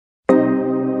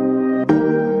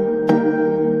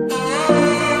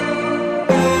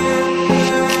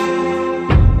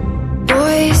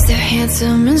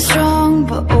handsome and strong,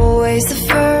 but always the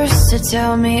first to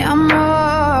tell me I'm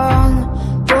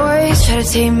wrong. Boys try to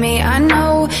tame me, I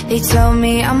know. They tell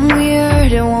me I'm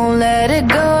weird and won't let it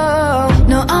go.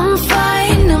 No, I'm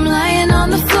fine, I'm lying on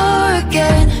the floor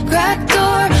again. Cracked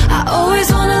door, I always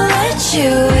wanna let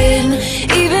you in.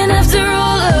 Even after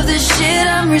all of this shit,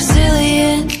 I'm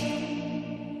resilient.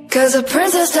 Cause a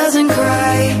princess doesn't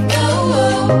cry.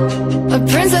 A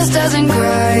princess doesn't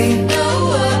cry.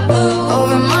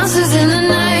 Over monsters in the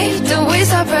night, don't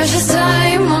waste our precious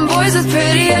time on boys with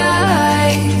pretty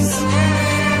eyes.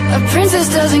 A princess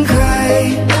doesn't cry.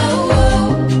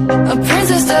 A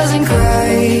princess doesn't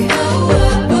cry.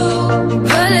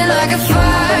 Burning like a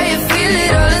fire, feel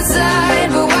it all inside,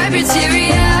 but wipe your teary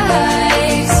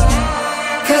eyes.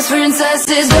 Cause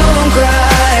princesses don't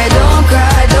cry, don't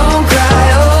cry, don't cry,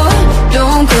 oh.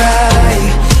 Don't cry,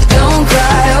 don't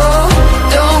cry, oh.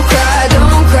 Don't cry,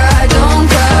 don't cry, don't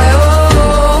cry,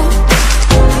 oh.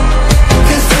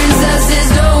 Cause princesses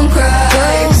don't cry.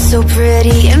 Girls so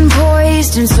pretty and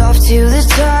poised and soft to the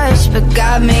touch, but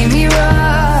God made me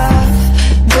rough.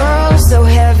 Girls so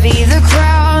heavy, the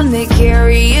crown they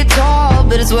carry it tall,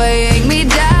 but it's weighing me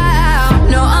down.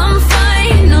 No, I'm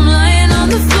fine, I'm lying on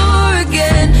the floor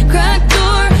again. Cracked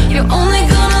door, you're only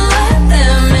gonna let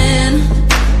them in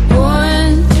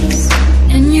once,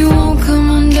 and you won't come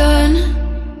undone.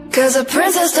 Cause a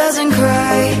princess doesn't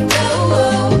cry.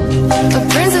 A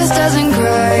princess doesn't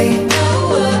cry.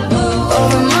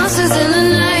 Over monsters in the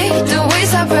night, don't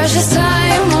waste our precious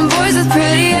time on boys with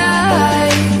pretty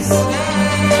eyes.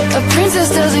 A princess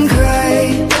doesn't cry.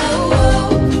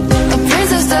 A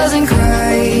princess doesn't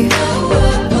cry.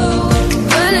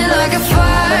 Burning like a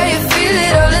fire, feel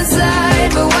it all inside,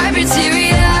 but wipe your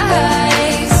teary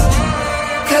eyes.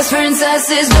 Cause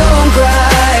princesses don't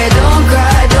cry, don't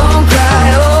cry, don't cry,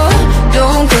 oh.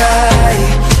 Don't cry,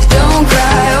 don't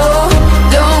cry, oh.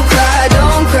 Don't cry,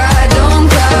 don't cry, don't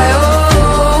cry,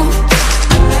 oh.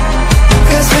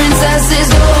 Cause princesses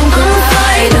don't cry.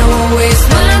 I won't waste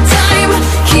my time,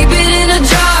 keep it in a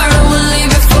jar, I will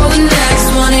leave it for the next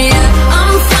one. Yeah,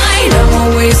 I'm fine, I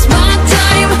won't waste my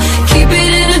time, keep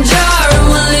it in a jar, I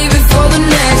will leave it for the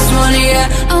next one. Yeah,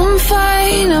 I'm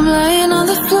fine, I'm lying on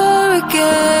the floor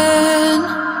again.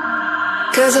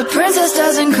 Cause a princess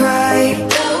doesn't cry.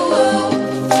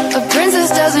 A princess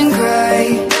doesn't cry.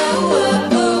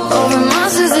 Over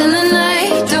monsters in the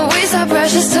night, don't waste our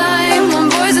precious time on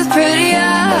boys with pretty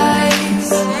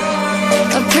eyes.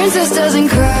 A princess doesn't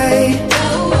cry.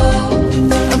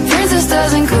 A princess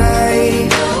doesn't cry.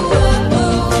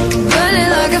 Burning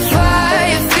like a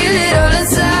fire, feel it all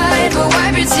inside, but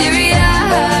wipe your teary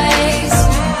eyes.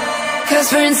 Cause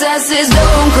princesses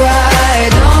don't cry,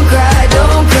 don't cry,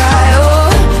 don't cry, oh.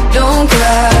 Don't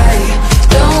cry,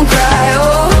 don't cry,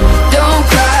 oh. Don't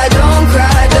cry, don't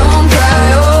cry, don't cry,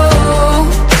 oh.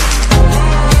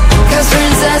 Cause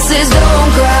princesses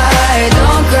don't cry,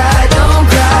 don't cry, don't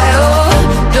cry, oh.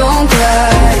 Don't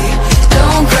cry,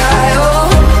 don't cry, oh.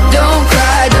 Don't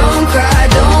cry, don't cry,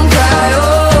 don't cry,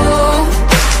 oh.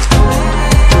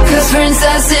 Cause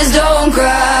princesses don't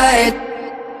cry.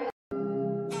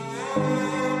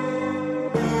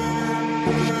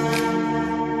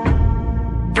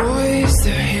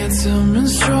 They're handsome and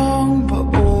strong, but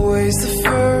always the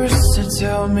first to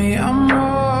tell me I'm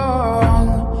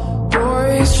wrong.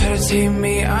 Boys try to tame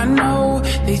me, I know.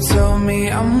 They tell me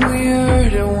I'm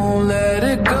weird and won't let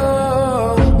it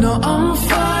go. No, I'm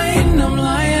fine, I'm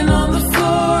lying on the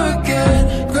floor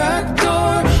again. Cracked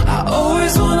door, I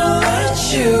always wanna let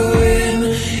you in.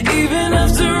 Even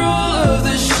after all of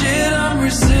this shit, I'm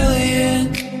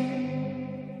resilient.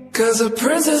 Cause a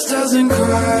princess doesn't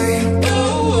cry.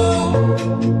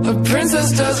 A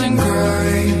princess doesn't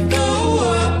cry.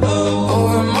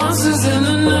 Over monsters in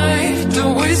the night,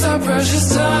 don't waste our precious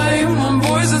time on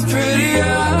boys with pretty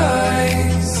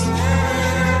eyes.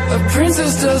 A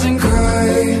princess doesn't cry.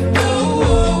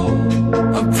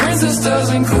 A princess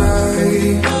doesn't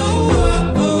cry.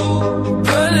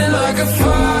 Burning like a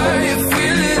fire,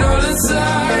 feel it all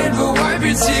inside, but wipe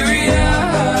your teary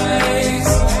eyes.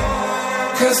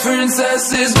 Cause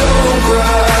princesses don't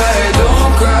cry,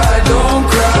 don't cry, don't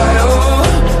cry, oh.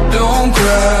 Don't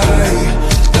cry,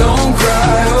 don't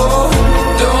cry, oh.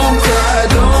 Don't cry,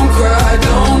 don't cry,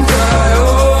 don't cry,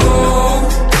 oh.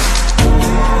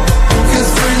 Cause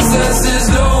princesses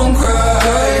don't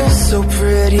cry. So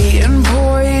pretty and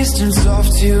poised and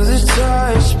soft to the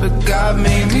touch, but God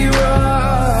made me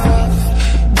rough.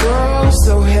 Girls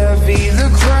so heavy, the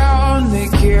crown they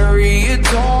carry it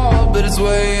tall, but it's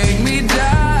weighing me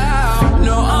down.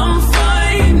 No, I'm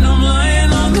fine, I'm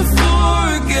lying on the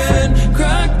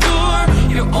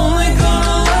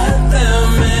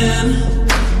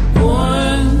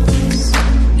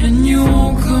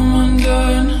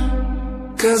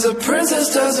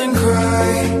princess doesn't cry.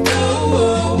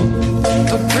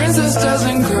 A princess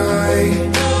doesn't cry.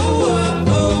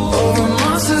 Over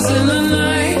monsters in the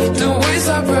night. Don't waste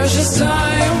our precious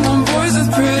time on boys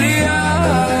with pretty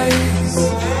eyes.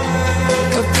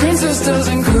 A princess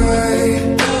doesn't cry.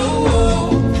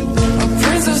 A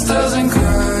princess doesn't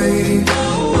cry.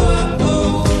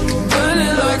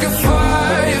 Burning like a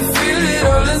fire, you feel it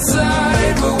all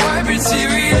inside, but wipe your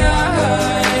teary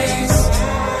eyes.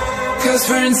 'Cause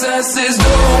princesses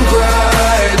don't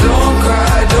cry, don't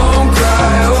cry, don't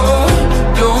cry, oh,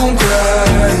 don't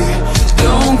cry,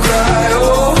 don't cry,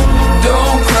 oh,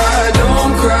 don't cry,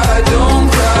 don't cry, don't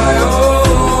cry,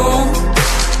 oh.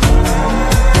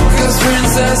 'Cause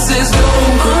princesses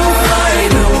don't cry,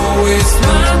 don't waste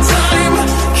my time.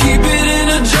 Keep it in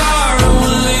a jar and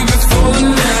we'll leave it for the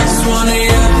next one.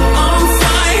 Yeah, I'm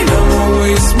fine, I won't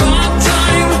waste my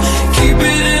time. Keep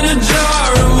it in a jar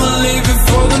and we'll leave it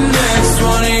for the next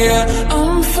one. Yeah,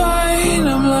 I'm fine,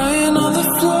 I'm lying on the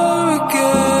floor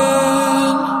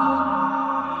again.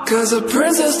 'Cause a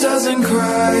princess doesn't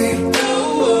cry.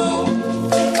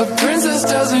 A princess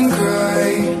doesn't cry.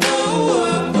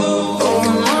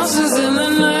 Over monsters in the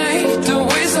night. Don't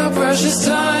waste our precious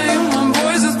time on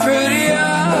boys with pretty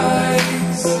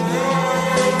eyes.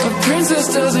 A princess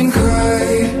doesn't cry.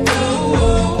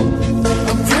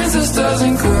 A princess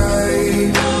doesn't cry.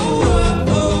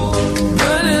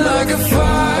 Burning like a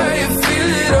fire, you feel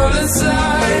it all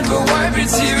inside, but wipe your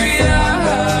teary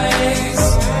eyes.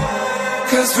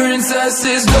 'Cause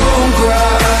princesses don't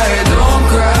cry, don't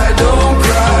cry, don't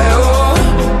cry,